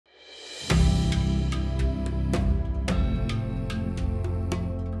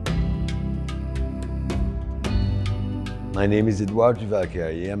My name is Edouard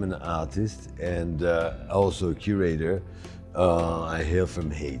Duval-Carrié. I'm an artist and also a curator. I hail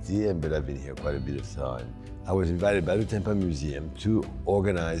from Haiti, but I've been here quite a bit of time. I was invited by the Tampa Museum to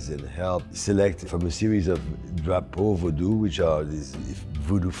organize and help select from a series of drapo vodou, which are these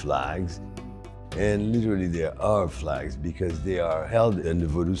voodoo flags. And literally there are flags because they are held in the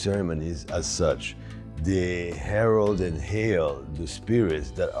vodou ceremonies as such. They herald and hail the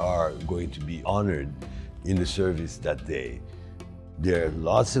spirits that are going to be honored in the service that day. There are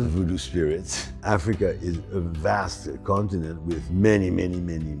lots of voodoo spirits. Africa is a vast continent with many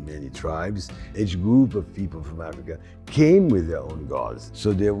tribes. Each group of people from Africa came with their own gods.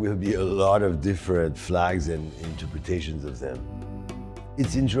 So there will be a lot of different flags and interpretations of them.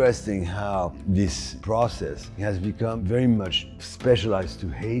 It's interesting how this process has become very much specialized to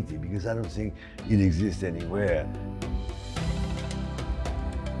Haiti because I don't think it exists anywhere.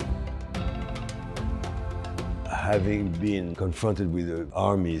 Having been confronted with the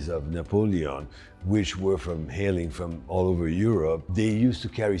armies of Napoleon, which were hailing from all over Europe, they used to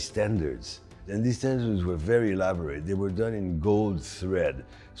carry standards. And these standards were very elaborate. They were done in gold thread.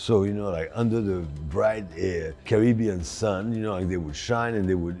 So, like under the bright Caribbean sun, like they would shine and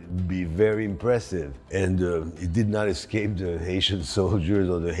they would be very impressive. And it did not escape the Haitian soldiers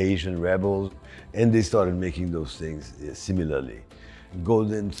or the Haitian rebels. And they started making those things similarly.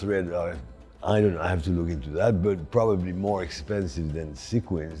 Golden thread are, I don't know, I have to look into that, but probably more expensive than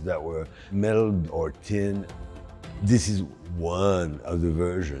sequins that were metal or tin. This is one of the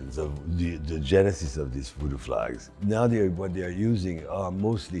versions of the genesis of these voodoo flags. Now what they are using are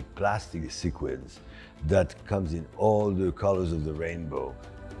mostly plastic sequins that comes in all the colors of the rainbow.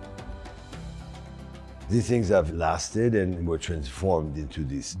 These things have lasted and were transformed into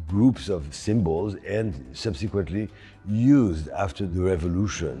these groups of symbols and subsequently used after the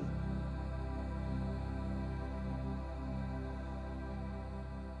revolution.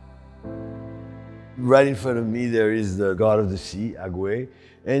 Right in front of me, there is the god of the sea, Agwe,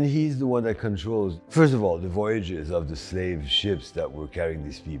 and he's the one that controls, first of all, the voyages of the slave ships that were carrying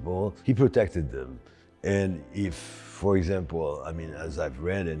these people. He protected them. And if, for example, as I've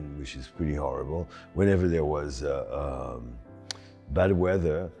read, and which is pretty horrible, whenever there was bad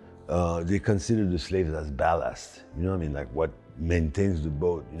weather, they considered the slaves as ballast, like what maintains the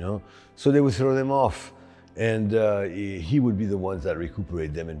boat, So they would throw them off. And he would be the ones that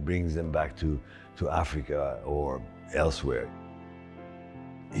recuperate them and brings them back to Africa or elsewhere.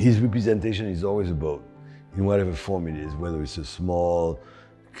 His representation is always a boat, in whatever form it is, whether it's a small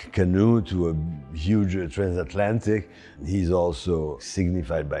canoe to a huge transatlantic. He's also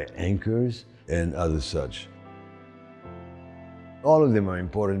signified by anchors and other such. All of them are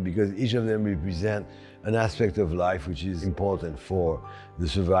important because each of them represent an aspect of life which is important for the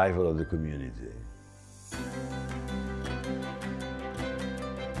survival of the community.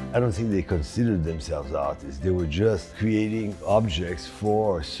 I don't think they considered themselves artists. They were just creating objects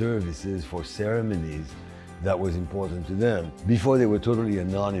for services, for ceremonies that was important to them. Before they were totally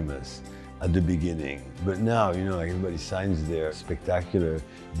anonymous at the beginning. But now, everybody signs their spectacular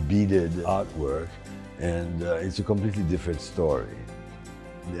beaded artwork and it's a completely different story.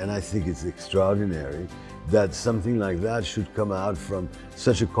 And I think it's extraordinary that something like that should come out from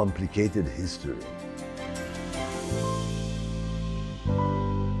such a complicated history.